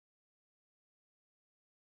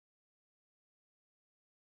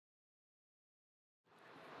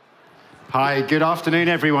Hi, good afternoon,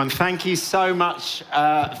 everyone. Thank you so much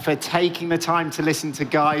for taking the time to listen to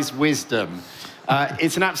Guy's wisdom.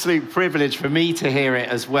 It's an absolute privilege for me to hear it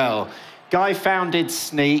as well. Guy founded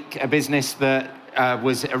Snyk, a business that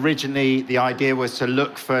was originally, the idea was to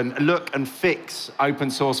look and fix open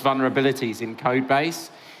source vulnerabilities in code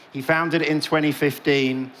base. He founded it in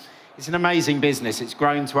 2015. It's an amazing business. It's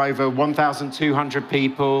grown to over 1,200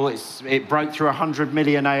 people. It broke through 100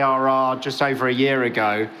 million ARR just over a year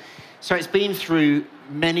ago. So it's been through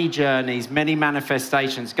many journeys, many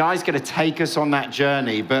manifestations. Guy's going to take us on that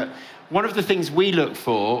journey, but one of the things we look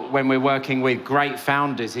for when we're working with great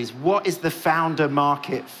founders is what is the founder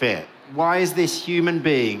market fit? Why is this human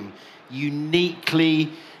being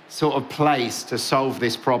uniquely sort of placed to solve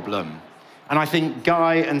this problem? And I think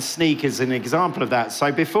Guy and Snyk is an example of that.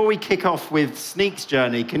 So before we kick off with Snyk's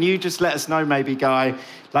journey, can you just let us know maybe, Guy,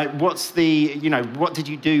 like what did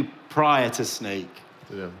you do prior to Snyk?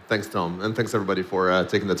 Yeah. Thanks, Tom, and thanks everybody for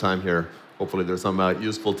taking the time here. Hopefully there's some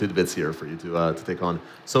useful tidbits here for you to take on.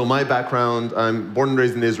 So my background, I'm born and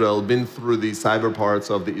raised in Israel, been through the cyber parts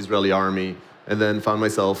of the Israeli army, and then found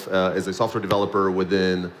myself as a software developer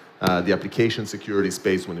within the application security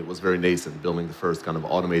space when it was very nascent, building the first kind of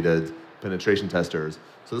automated penetration testers.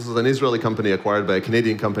 So this was an Israeli company acquired by a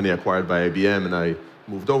Canadian company acquired by IBM, and I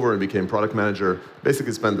moved over and became product manager.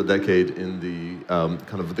 Basically spent a decade in the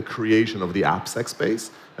kind of the creation of the AppSec space.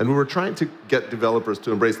 And we were trying to get developers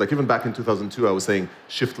to embrace, like even back in 2002, I was saying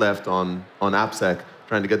shift left on AppSec,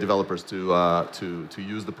 trying to get developers to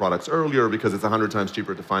use the products earlier because it's 100 times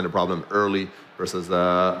cheaper to find a problem early versus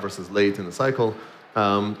late in the cycle.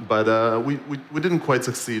 But we didn't quite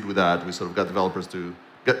succeed with that. We sort of got developers to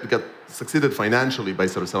succeeded financially by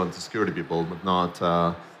sort of selling to security people,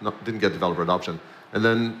 but didn't get developer adoption. And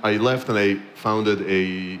then I left and I founded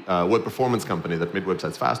a web performance company that made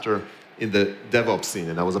websites faster in the DevOps scene.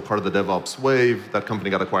 And I was a part of the DevOps wave. That company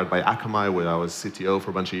got acquired by Akamai, where I was CTO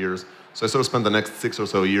for a bunch of years. So I sort of spent the next 6 or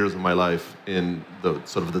so years of my life in the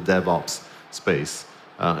sort of the DevOps space.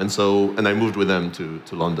 And I moved with them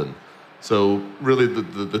to London. So really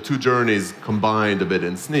the two journeys combined a bit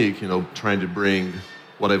in Snyk, trying to bring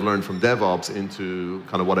what I've learned from DevOps into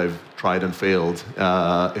kind of what I've tried and failed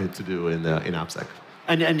to do in AppSec.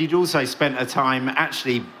 And you'd also spent a time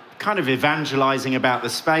actually kind of evangelizing about the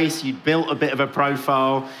space. You'd built a bit of a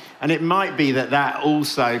profile, and it might be that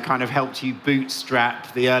also kind of helped you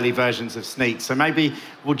bootstrap the early versions of Snyk. So maybe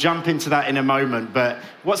we'll jump into that in a moment, but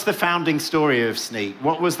what's the founding story of Snyk?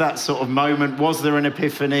 What was that sort of moment? Was there an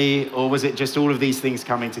epiphany, or was it just all of these things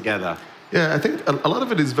coming together? Yeah, I think a lot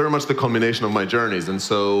of it is very much the culmination of my journeys. And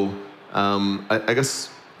so I guess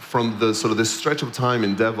from the sort of this stretch of time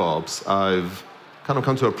in DevOps, I've kind of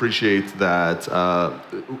come to appreciate that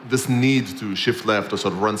this need to shift left or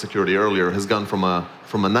sort of run security earlier has gone from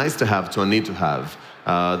a nice to have to a need to have.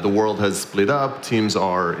 The world has split up. Teams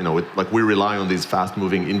are, like we rely on these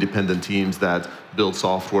fast-moving independent teams that build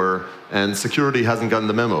software, and security hasn't gotten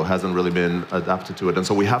the memo, hasn't really been adapted to it. And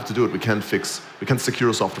so we have to do it. We can't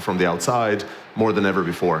secure software from the outside more than ever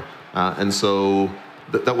before. And so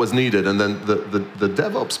that was needed. And then the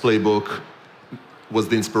DevOps playbook was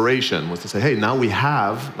the inspiration, was to say, hey, now we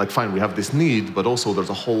have, like, fine, we have this need, but also there's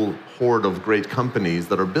a whole horde of great companies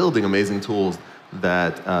that are building amazing tools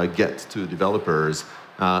that get to developers.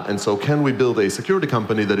 And so can we build a security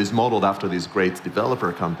company that is modeled after these great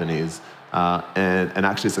developer companies and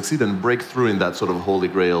actually succeed and break through in that sort of holy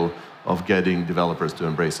grail of getting developers to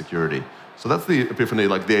embrace security? So that's the epiphany.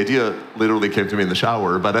 Like, the idea literally came to me in the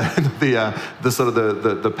shower, but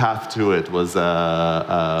the path to it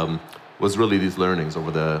was really these learnings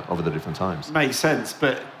over the different times. Makes sense,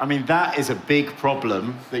 but I mean, that is a big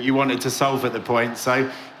problem that you wanted to solve at the point, so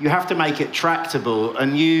you have to make it tractable,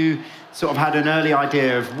 and you sort of had an early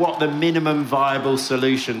idea of what the minimum viable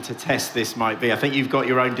solution to test this might be. I think you've got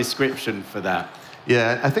your own description for that.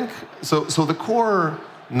 Yeah, I think, so the core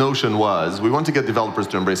notion was we want to get developers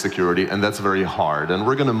to embrace security, and that's very hard. And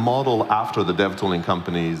we're going to model after the dev tooling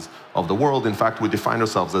companies of the world. In fact, we define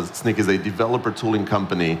ourselves as Snyk is a developer tooling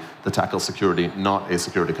company that tackles security, not a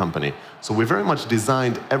security company. So we very much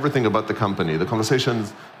designed everything about the company. The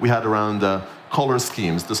conversations we had around color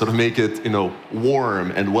schemes to sort of make it,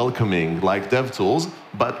 warm and welcoming like dev tools.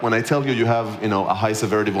 But when I tell you have, a high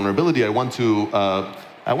severity vulnerability, I want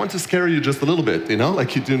to scare you just a little bit,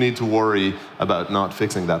 like you do need to worry about not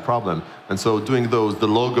fixing that problem. And so doing those, the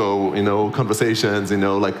logo, conversations,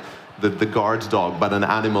 like the guard dog, but an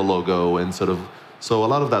animal logo, and sort of, so a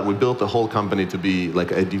lot of that, we built the whole company to be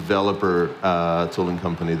like a developer tooling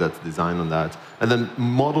company that's designed on that. And then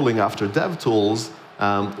modeling after dev tools,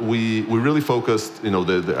 we really focused,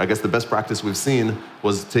 I guess the best practice we've seen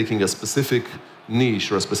was taking a specific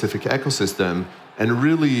niche or a specific ecosystem and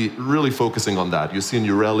really focusing on that. You see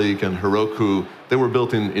New Relic and Heroku, they were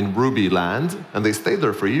built in Ruby land, and they stayed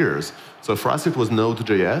there for years. So for us, it was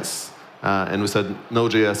Node.js, and we said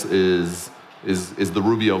Node.js is the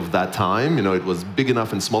Ruby of that time. It was big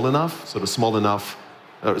enough and small enough, sort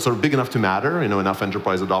of big enough to matter, enough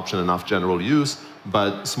enterprise adoption, enough general use,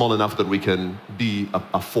 but small enough that we can be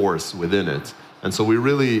a force within it. And so we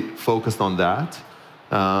really focused on that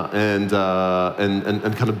and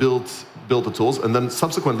kind of built the tools. And then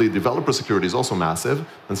subsequently, developer security is also massive.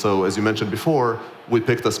 And so, as you mentioned before, we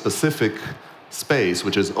picked a specific space,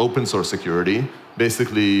 which is open source security,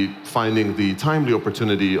 basically finding the timely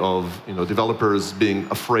opportunity of developers being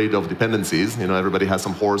afraid of dependencies. Everybody has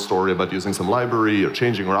some horror story about using some library or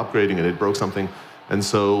changing or upgrading and it broke something. And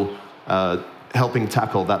so helping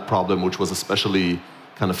tackle that problem, which was especially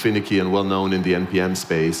kind of finicky and well known in the NPM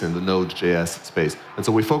space, in the Node.js space. And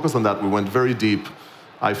so we focused on that. We went very deep.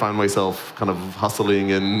 I found myself kind of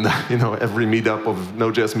hustling in every meetup of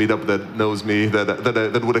Node.js meetup that knows me,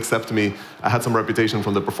 that would accept me. I had some reputation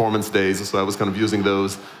from the performance days, so I was kind of using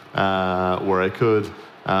those where I could.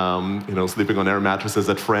 Sleeping on air mattresses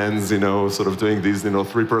at friends, sort of doing these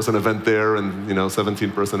 3-person event there and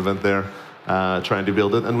 17-person event there, trying to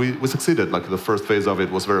build it. And we succeeded. Like the first phase of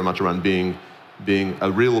it was very much around being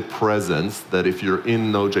a real presence that if you're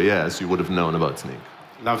in Node.js, you would have known about Snyk.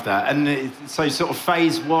 Love that. And so sort of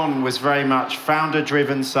phase one was very much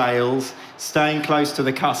founder-driven sales, staying close to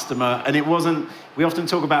the customer. And it wasn't, we often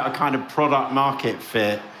talk about a kind of product market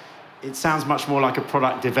fit. It sounds much more like a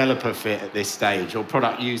product developer fit at this stage, or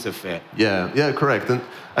product user fit. Yeah, correct. And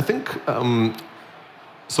I think,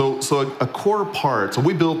 so a core part, so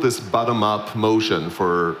we built this bottom-up motion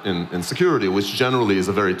in security, which generally is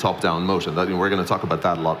a very top-down motion. We're going to talk about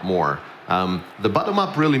that a lot more. The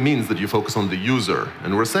bottom-up really means that you focus on the user.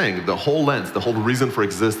 And we're saying the whole lens, the whole reason for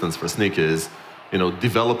existence for Snyk is,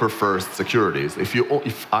 developer-first securities.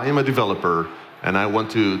 If I am a developer and I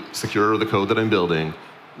want to secure the code that I'm building,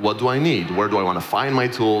 what do I need? Where do I want to find my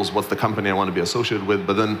tools? What's the company I want to be associated with?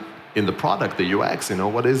 But then in the product, the UX,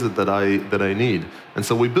 what is it that I need? And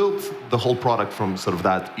so we built the whole product from sort of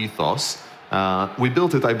that ethos. We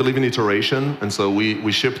built it, I believe, in iteration, and so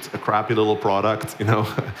we shipped a crappy little product,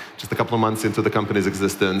 just a couple of months into the company's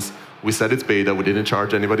existence. We said it's beta, we didn't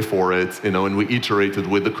charge anybody for it, and we iterated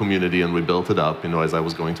with the community and we built it up, as I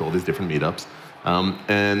was going to all these different meetups.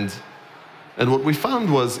 And what we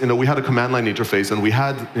found was, we had a command line interface, and we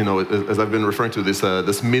had, as I've been referring to,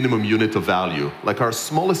 this minimum unit of value. Like our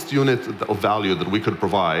smallest unit of value that we could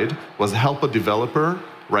provide was help a developer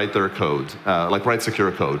write their code, write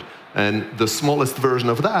secure code. And the smallest version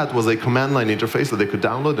of that was a command line interface that they could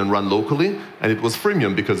download and run locally, and it was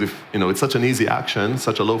freemium because it's such an easy action,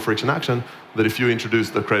 such a low friction action, that if you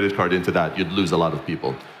introduced a credit card into that, you'd lose a lot of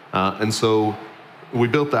people. And so we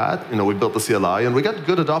built that, we built the CLI, and we got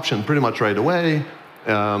good adoption pretty much right away.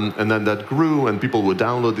 And then that grew, and people would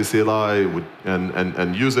download the CLI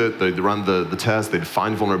and use it. They'd run the test, they'd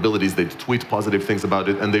find vulnerabilities, they'd tweet positive things about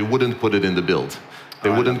it, and they wouldn't put it in the build. They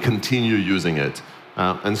wouldn't continue using it.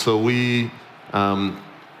 And so we dug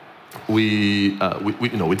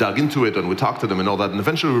into it and we talked to them and all that, and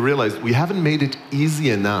eventually we realized we haven't made it easy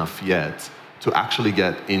enough yet to actually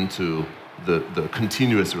get into the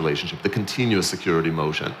continuous relationship, the continuous security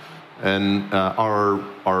motion. And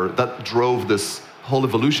that drove this whole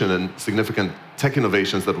evolution and significant tech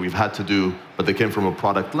innovations that we've had to do, but they came from a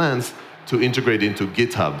product lens, to integrate into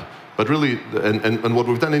GitHub. But really, and what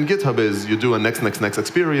we've done in GitHub is you do a next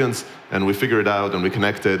experience, and we figure it out, and we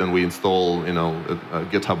connect it, and we install, a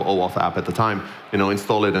GitHub OAuth app at the time,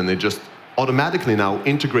 install it, and it just automatically now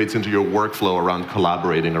integrates into your workflow around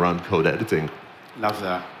collaborating, around code editing. Love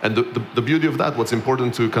that. And the beauty of that, what's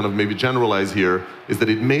important to kind of maybe generalize here, is that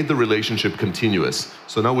it made the relationship continuous.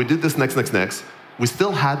 So now we did this next. We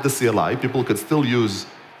still had the CLI. People could still use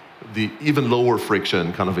the even lower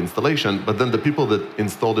friction kind of installation, but then the people that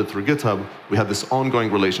installed it through GitHub, we had this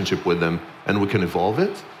ongoing relationship with them, and we can evolve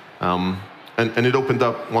it. And it opened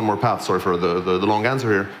up one more path, sorry for the long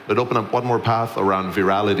answer here, but it opened up one more path around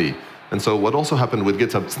virality. And so what also happened with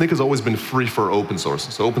GitHub, Snyk has always been free for open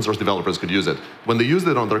source, so open source developers could use it. When they used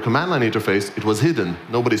it on their command line interface, it was hidden,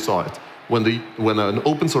 nobody saw it. When an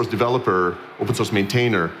open source developer, open source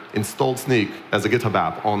maintainer, installed Snyk as a GitHub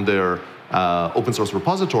app on their open source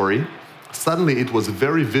repository, suddenly it was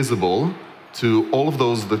very visible to all of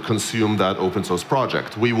those that consume that open source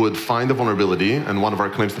project. We would find a vulnerability, and one of our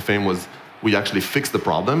claims to fame was we actually fix the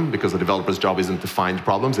problem, because the developer's job isn't to find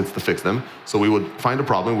problems, it's to fix them. So we would find a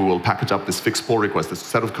problem, we will package up this fixed pull request, this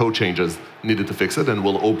set of code changes needed to fix it, and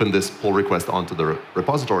we'll open this pull request onto the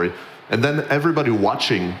repository. And then everybody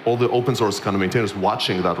watching, all the open source kind of maintainers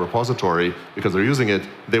watching that repository, because they're using it,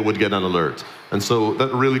 they would get an alert. And so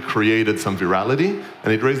that really created some virality,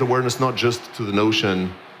 and it raised awareness not just to the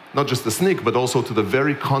notion, not just the Snyk, but also to the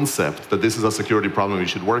very concept that this is a security problem you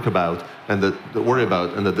should worry about, and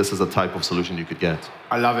that this is a type of solution you could get.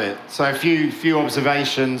 I love it. So a few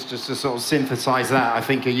observations just to sort of synthesize that I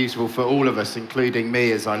think are useful for all of us, including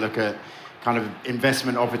me, as I look at kind of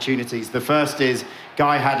investment opportunities. The first is,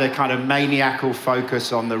 Guy had a kind of maniacal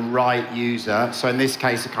focus on the right user. So in this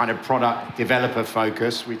case, a kind of product developer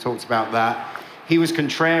focus. We talked about that. He was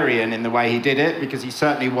contrarian in the way he did it, because he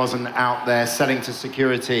certainly wasn't out there selling to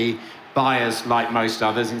security buyers like most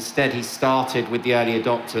others. Instead, he started with the early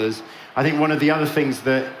adopters. I think one of the other things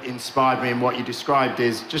that inspired me in what you described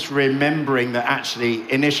is just remembering that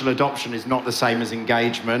actually initial adoption is not the same as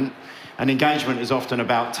engagement. And engagement is often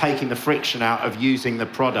about taking the friction out of using the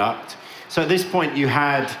product. So at this point, you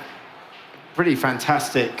had pretty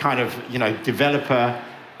fantastic kind of, developer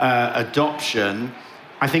adoption.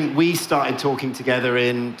 I think we started talking together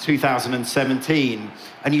in 2017,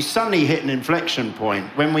 and you suddenly hit an inflection point.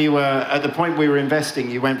 When we were, at the point we were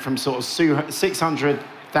investing, you went from sort of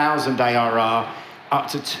 600,000 ARR up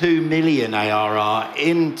to 2 million ARR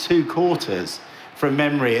in 2 quarters from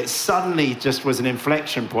memory. It suddenly just was an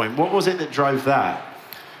inflection point. What was it that drove that?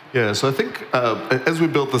 Yeah, so I think as we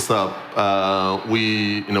built this up,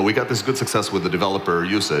 we got this good success with the developer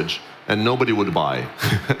usage, and nobody would buy.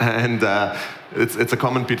 And it's a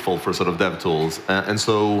common pitfall for sort of dev tools. And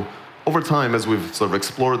so over time, as we've sort of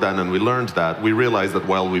explored that and we learned that, we realized that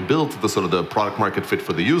while we built the sort of the product market fit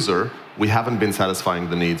for the user, we haven't been satisfying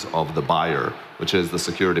the needs of the buyer, which is the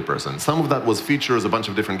security person. Some of that was features, a bunch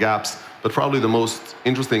of different gaps, but probably the most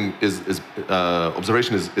interesting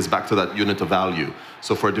observation is back to that unit of value.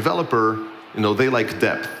 So for a developer, they like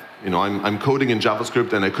depth. I'm coding in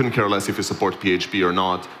JavaScript, and I couldn't care less if you support PHP or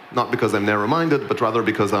not because I'm narrow-minded, but rather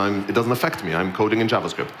because it doesn't affect me. I'm coding in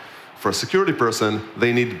JavaScript. For a security person,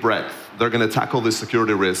 they need breadth. They're going to tackle this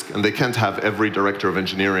security risk, and they can't have every director of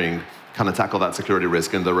engineering kind of tackle that security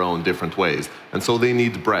risk in their own different ways. And so they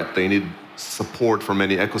need breadth. They need support for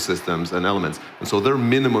many ecosystems and elements. And so their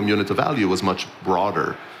minimum unit of value was much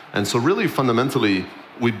broader. And so really, fundamentally,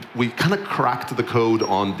 we kind of cracked the code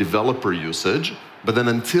on developer usage, but then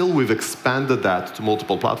until we've expanded that to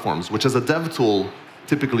multiple platforms, which as a dev tool,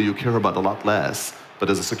 typically you care about a lot less, but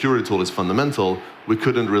as a security tool is fundamental, we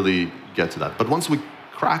couldn't really get to that. But once we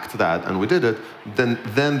cracked that and we did it,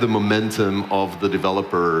 then the momentum of the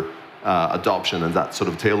developer adoption and that sort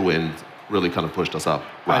of tailwind really kind of pushed us up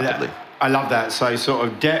rapidly. I love that. So sort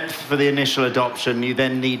of depth for the initial adoption, you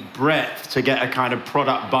then need breadth to get a kind of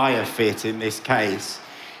product buyer fit in this case.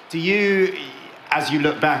 Do you, as you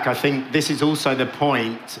look back, I think this is also the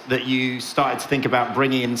point that you started to think about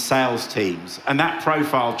bringing in sales teams, and that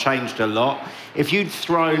profile changed a lot. If you'd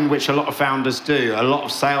thrown, which a lot of founders do, a lot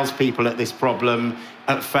of salespeople at this problem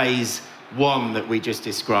at phase 1 that we just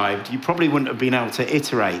described, you probably wouldn't have been able to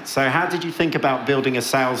iterate. So how did you think about building a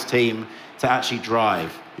sales team to actually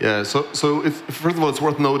drive? Yeah, so first of all, it's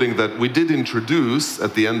worth noting that we did introduce,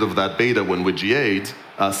 at the end of that beta when we GA'd,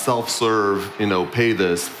 self-serve, pay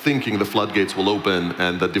this, thinking the floodgates will open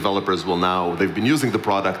and that developers will now, they've been using the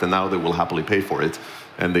product and now they will happily pay for it,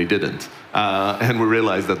 and they didn't. And we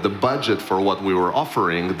realized that the budget for what we were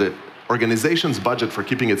offering, the organization's budget for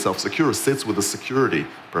keeping itself secure sits with a security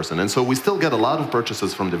person. And so we still get a lot of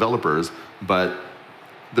purchases from developers, but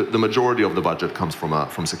the majority of the budget comes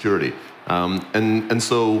from security. And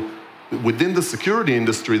so within the security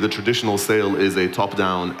industry, the traditional sale is a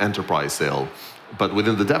top-down enterprise sale. But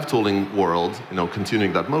within the dev tooling world,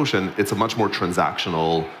 continuing that motion, it's a much more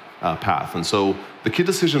transactional path. And so the key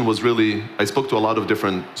decision was really, I spoke to a lot of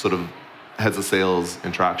different sort of heads of sales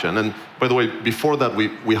interaction. And by the way, before that,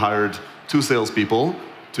 we hired 2 salespeople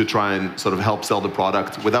to try and sort of help sell the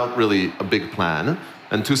product without really a big plan.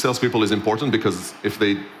 And 2 salespeople is important because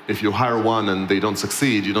if you hire one and they don't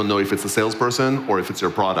succeed, you don't know if it's a salesperson or if it's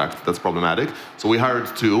your product that's problematic. So we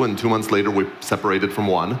hired 2, and 2 months later we separated from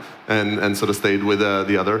one and sort of stayed with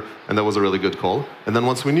the other, and that was a really good call. And then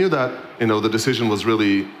once we knew that, the decision was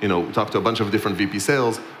really, we talked to a bunch of different VP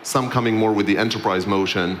sales, some coming more with the enterprise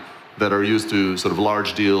motion that are used to sort of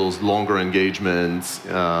large deals, longer engagements,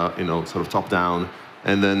 sort of top-down.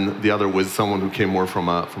 and then the other was someone who came more from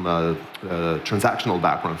a transactional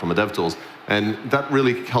background, from a dev tools. And that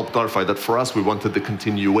really helped clarify that for us, we wanted the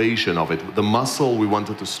continuation of it. The muscle we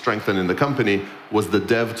wanted to strengthen in the company was the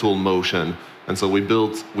dev tool motion. And so we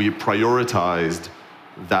prioritized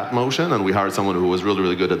that motion, and we hired someone who was really,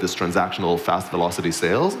 really good at this transactional, fast velocity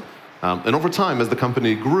sales. And over time, as the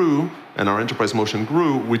company grew and our enterprise motion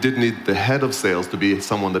grew, we did need the head of sales to be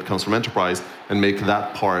someone that comes from enterprise and make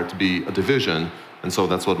that part be a division. And so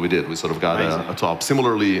that's what we did. We sort of got a top.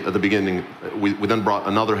 Similarly, at the beginning, we then brought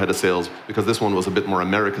another head of sales because this one was a bit more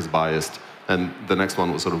America's biased, and the next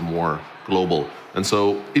one was sort of more global. And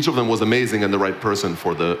so each of them was amazing and the right person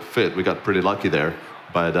for the fit. We got pretty lucky there.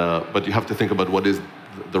 But you have to think about what is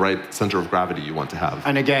the right center of gravity you want to have.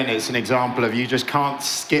 And again, it's an example of you just can't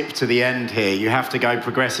skip to the end here. You have to go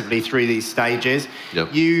progressively through these stages. Yep.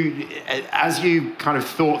 As you kind of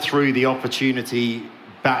thought through the opportunity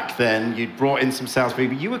back then, you'd brought in some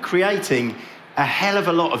salespeople, you were creating a hell of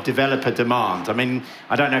a lot of developer demand. I mean,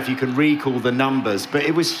 I don't know if you can recall the numbers, but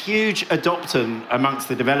it was huge adoption amongst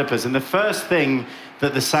the developers. And the first thing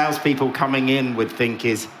that the salespeople coming in would think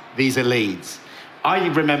is, these are leads. I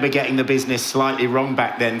remember getting the business slightly wrong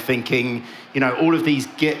back then, thinking, all of these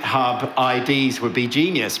GitHub IDs would be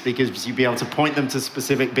genius because you'd be able to point them to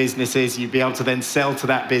specific businesses, you'd be able to then sell to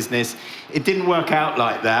that business. It didn't work out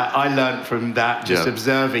like that. I learned from that just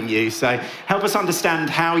observing you. So help us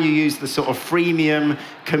understand how you use the sort of freemium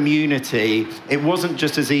community. It wasn't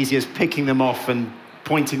just as easy as picking them off and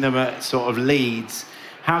pointing them at sort of leads.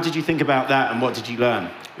 How did you think about that and what did you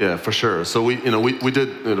learn? Yeah, for sure. So we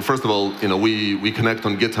did, first of all, we connect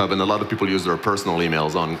on GitHub, and a lot of people use their personal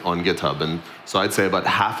emails on GitHub. And so I'd say about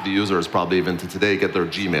half the users probably even to today get their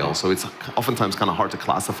Gmail. So it's oftentimes kind of hard to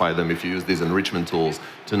classify them if you use these enrichment tools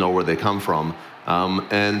to know where they come from.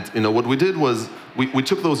 What we did was we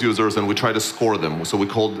took those users and we tried to score them. So we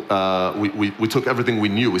took everything we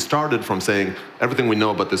knew. We started from saying everything we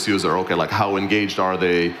know about this user. Okay, like how engaged are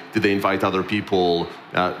they? Did they invite other people?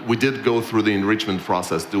 We did go through the enrichment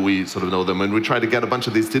process. Do we sort of know them? And we tried to get a bunch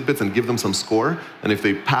of these tidbits and give them some score. And if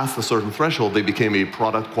they passed a certain threshold, they became a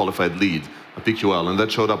product qualified lead, a PQL. And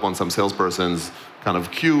that showed up on some salesperson's kind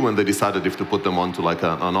of queue, and they decided if to put them onto like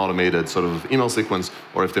an automated sort of email sequence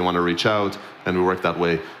or if they want to reach out, and we worked that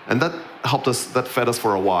way. And that helped us, that fed us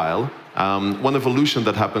for a while. One evolution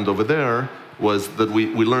that happened over there was that we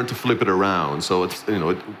learned to flip it around. So it's,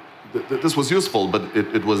 this was useful, but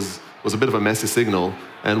it was a bit of a messy signal.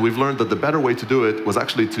 And we've learned that the better way to do it was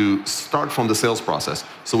actually to start from the sales process.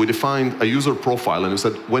 So we defined a user profile, and we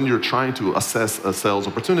said, when you're trying to assess a sales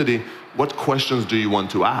opportunity, what questions do you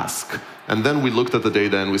want to ask? And then we looked at the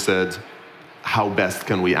data and we said, how best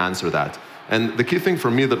can we answer that? And the key thing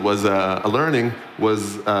for me that was a learning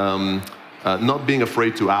was not being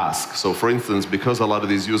afraid to ask. So for instance, because a lot of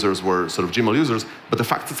these users were sort of Gmail users, but the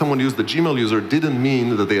fact that someone used the Gmail user didn't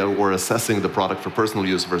mean that they were assessing the product for personal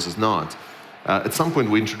use versus not. At some point,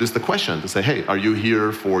 we introduced the question to say, hey, are you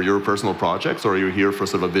here for your personal projects, or are you here for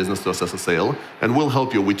sort of a business to assess a sale? And we'll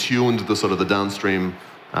help you. We tuned the sort of the downstream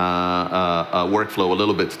workflow a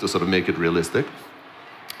little bit to sort of make it realistic.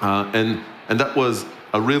 And that was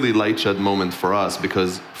a really light shed moment for us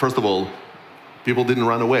because, first of all, people didn't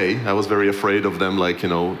run away. I was very afraid of them, like,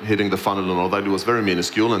 hitting the funnel and all that. It was very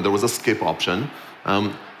minuscule, and there was a skip option.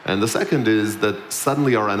 And the second is that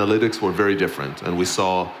suddenly our analytics were very different, and we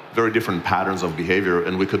saw very different patterns of behavior,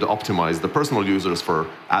 and we could optimize the personal users for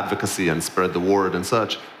advocacy and spread the word and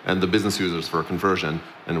such, and the business users for conversion,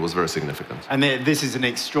 and it was very significant. And this is an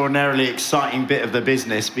extraordinarily exciting bit of the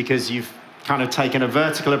business because you've kind of taken a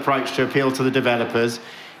vertical approach to appeal to the developers.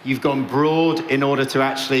 You've gone broad in order to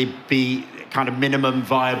actually be kind of minimum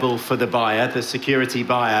viable for the buyer, the security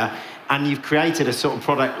buyer, and you've created a sort of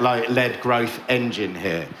product-led growth engine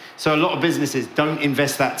here. So a lot of businesses don't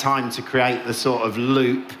invest that time to create the sort of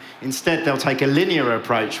loop. Instead, they'll take a linear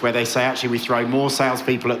approach where they say, actually, we throw more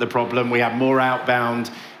salespeople at the problem, we have more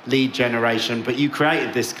outbound lead generation, but you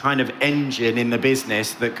created this kind of engine in the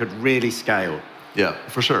business that could really scale. Yeah,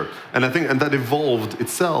 for sure. And I think, and that evolved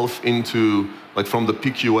itself into, like, from the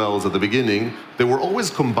PQLs at the beginning, they were always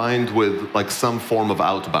combined with like some form of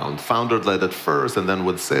outbound, founder-led at first and then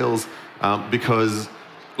with sales, because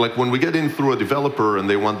like when we get in through a developer and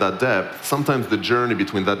they want that depth, sometimes the journey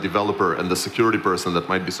between that developer and the security person that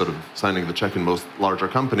might be sort of signing the check in most larger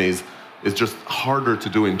companies is just harder to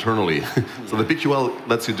do internally. So the PQL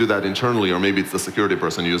lets you do that internally, or maybe it's the security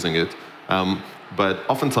person using it. But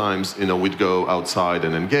oftentimes, we'd go outside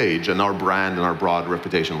and engage, and our brand and our broad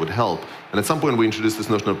reputation would help. And at some point, we introduced this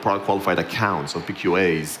notion of product qualified accounts, or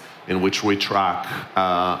PQAs, in which we track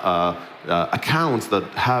accounts that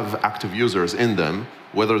have active users in them,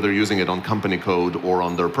 whether they're using it on company code or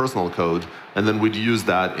on their personal code, and then we'd use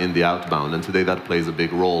that in the outbound. And today that plays a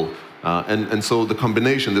big role. And so the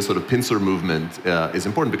combination, this sort of pincer movement, is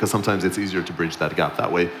important because sometimes it's easier to bridge that gap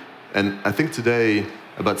that way. And I think today,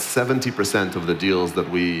 about 70% of the deals that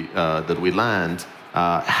we land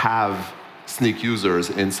have Snyk users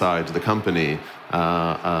inside the company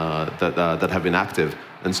that have been active.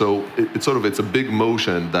 And so it's a big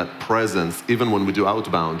motion, that presence, even when we do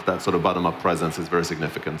outbound, that sort of bottom-up presence is very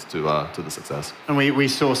significant to the success. And we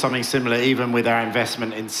saw something similar even with our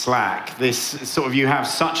investment in Slack. This sort of, you have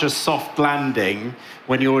such a soft landing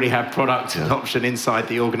when you already have product adoption inside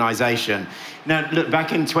the organization. Now, look,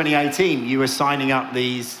 back in 2018, you were signing up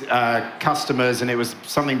these customers, and it was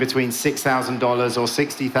something between $6,000 or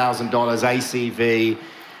 $60,000 ACV.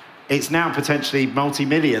 It's now potentially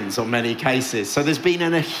multi-millions on many cases. So there's been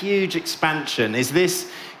a huge expansion. Is this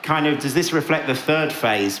does this reflect the third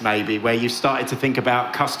phase maybe, where you've started to think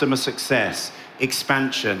about customer success,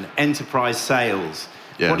 expansion, enterprise sales?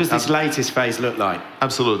 Yeah. What does this latest phase look like?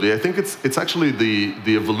 Absolutely. I think it's actually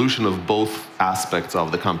the evolution of both aspects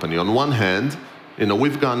of the company. On one hand,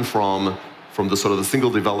 we've gone from the sort of the single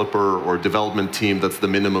developer or development team that's the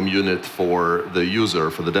minimum unit for the user,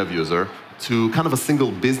 for the dev user, to kind of a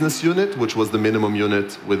single business unit, which was the minimum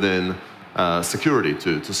unit within security,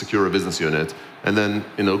 to secure a business unit, and then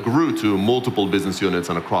grew to multiple business units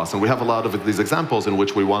and across. And we have a lot of these examples in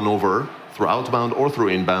which we won over through outbound or through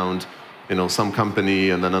inbound, some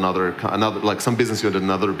company and then another, like some business unit,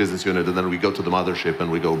 another business unit, and then we go to the mothership and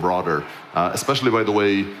we go broader. Especially, by the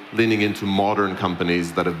way, leaning into modern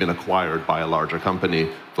companies that have been acquired by a larger company.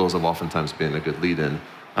 Those have oftentimes been a good lead-in.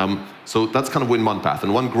 So that's kind of one path.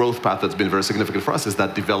 And one growth path that's been very significant for us is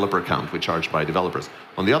that developer count we charge by developers.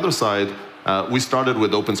 On the other side, we started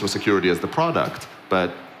with open source security as the product,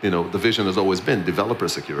 but the vision has always been developer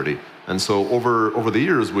security. And so over the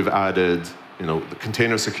years, we've added the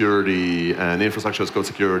container security and infrastructure as code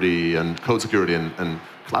security and code security and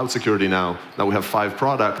cloud security now. Now we have 5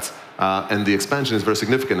 products, and the expansion is very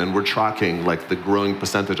significant, and we're tracking like the growing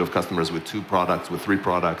percentage of customers with 2 products, with 3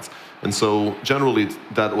 products. And so generally,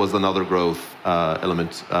 that was another growth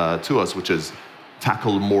element to us, which is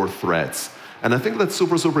tackle more threats. And I think that's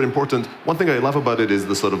super, super important. One thing I love about it is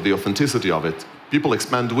the sort of the authenticity of it. People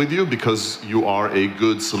expand with you because you are a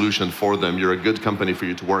good solution for them. You're a good company for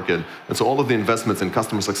you to work in. And so all of the investments in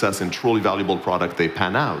customer success and truly valuable product, they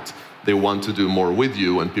pan out. They want to do more with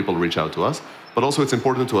you, and people reach out to us. But also it's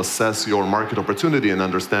important to assess your market opportunity and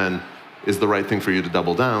understand, is the right thing for you to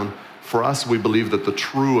double down? For us, we believe that the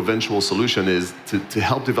true eventual solution is to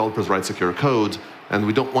help developers write secure code. And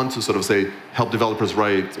we don't want to sort of say, help developers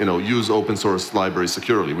write, use open source libraries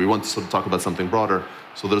securely. We want to sort of talk about something broader.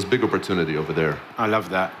 So there's big opportunity over there. I love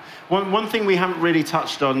that. One thing we haven't really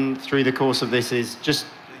touched on through the course of this is just,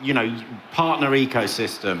 partner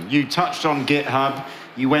ecosystem. You touched on GitHub.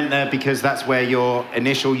 You went there because that's where your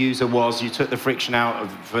initial user was. You took the friction out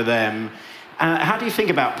for them. How do you think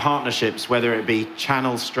about partnerships, whether it be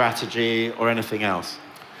channel strategy or anything else?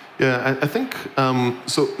 Yeah, I think,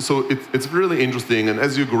 it's really interesting, and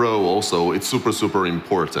as you grow also, it's super, super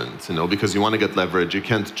important, because you want to get leverage. You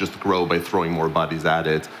can't just grow by throwing more bodies at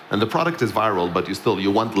it. And the product is viral, but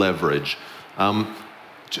you want leverage.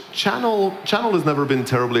 Channel has never been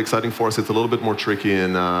terribly exciting for us. It's a little bit more tricky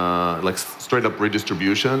in like straight up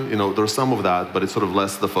redistribution. There's some of that, but it's sort of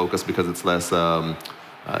less the focus because it's less,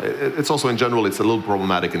 it's also in general, it's a little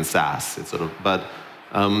problematic in SaaS. It's sort of, but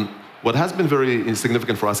what has been very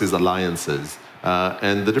significant for us is alliances.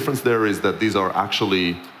 And the difference there is that these are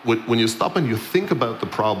actually, when you stop and you think about the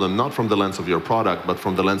problem, not from the lens of your product, but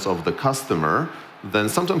from the lens of the customer, then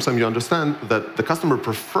sometimes you understand that the customer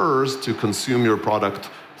prefers to consume your product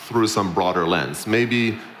through some broader lens.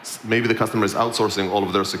 Maybe the customer is outsourcing all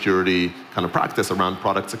of their security kind of practice around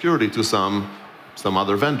product security to some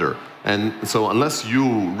other vendor. And so unless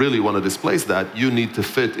you really want to displace that, you need to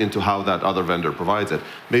fit into how that other vendor provides it.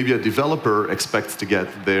 Maybe a developer expects to get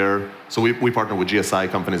their, so we partner with GSI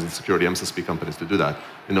companies and security MSSP companies to do that.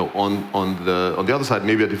 On the other side,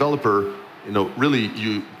 maybe a developer,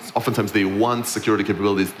 really oftentimes they want security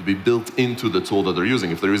capabilities to be built into the tool that they're using.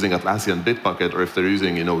 If they're using Atlassian Bitbucket, or if they're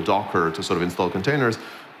using Docker to sort of install containers,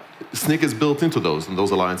 Snyk is built into those, and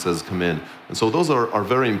those alliances come in. And so those are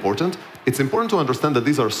very important. It's important to understand that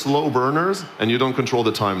these are slow burners, and you don't control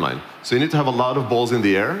the timeline. So you need to have a lot of balls in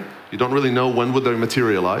the air. You don't really know when would they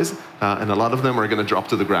materialize, and a lot of them are going to drop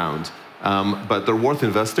to the ground. But they're worth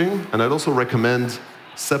investing, and I'd also recommend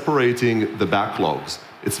separating the backlogs.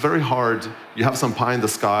 it's very hard. You have some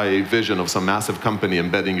pie-in-the-sky vision of some massive company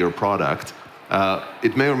embedding your product.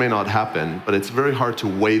 It may or may not happen, but it's very hard to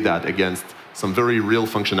weigh that against some very real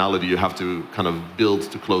functionality you have to kind of build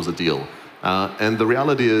to close a deal. And the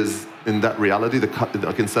reality is, in that reality,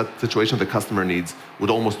 like in that situation, the customer needs would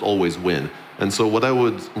almost always win. And so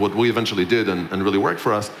what we eventually did and really worked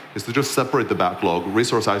for us is to just separate the backlog,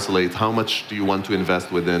 resource isolate how much do you want to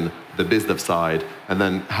invest within the biz dev side, and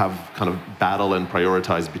then have kind of battle and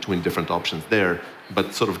prioritize between different options there,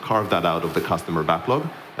 but sort of carve that out of the customer backlog,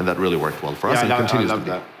 and that really worked well for us and continues to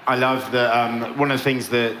be. I love that. One of the things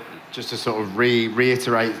that, just to sort of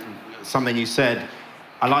reiterate something you said,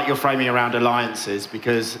 I like your framing around alliances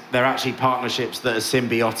because they're actually partnerships that are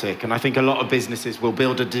symbiotic. And I think a lot of businesses will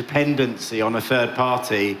build a dependency on a third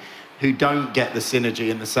party who don't get the synergy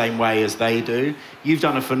in the same way as they do. You've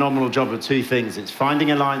done a phenomenal job of two things. It's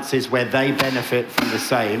finding alliances where they benefit from the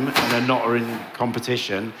same and are not in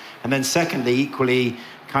competition. And then secondly, equally,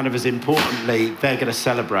 kind of as importantly, they're going to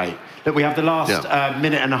celebrate. Look, we have the last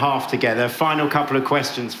minute and a half together. Final couple of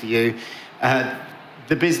questions for you.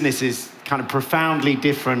 The business is kind of profoundly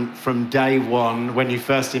different from day one when you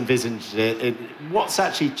first envisaged it. What's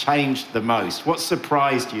actually changed the most? What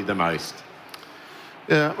surprised you the most?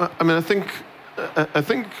 Yeah, I mean, I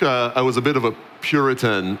think I was a bit of a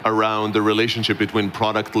Puritan around the relationship between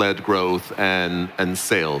product-led growth and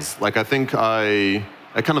sales. Like, I think I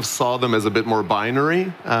kind of saw them as a bit more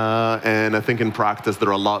binary, and I think in practice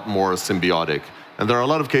they're a lot more symbiotic. And there are a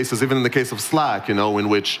lot of cases, even in the case of Slack, you know, in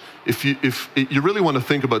which if you really want to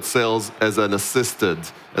think about sales as an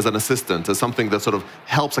assistant, as something that sort of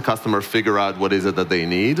helps a customer figure out what is it that they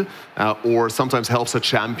need, or sometimes helps a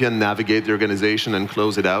champion navigate the organization and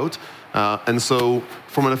close it out. And so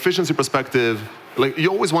from an efficiency perspective, like,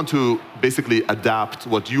 you always want to basically adapt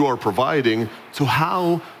what you are providing to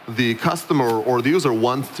how the customer or the user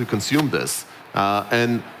wants to consume this.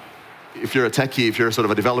 And if you're a techie, if you're sort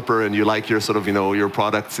of a developer and you like your sort of, you know, your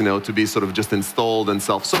products, you know, to be sort of just installed and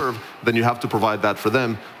self-serve, then you have to provide that for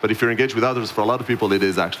them. But if you're engaged with others, for a lot of people, it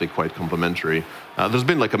is actually quite complementary. There's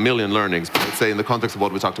been like a million learnings, but I'd say in the context of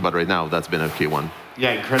what we talked about right now, that's been a key one.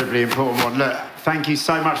 Yeah, incredibly important one. Look, thank you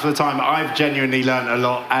so much for the time. I've genuinely learned a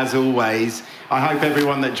lot, as always. I hope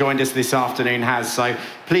everyone that joined us this afternoon has. So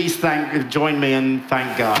please join me and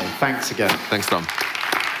thank Guy. Thanks again. Thanks, Tom.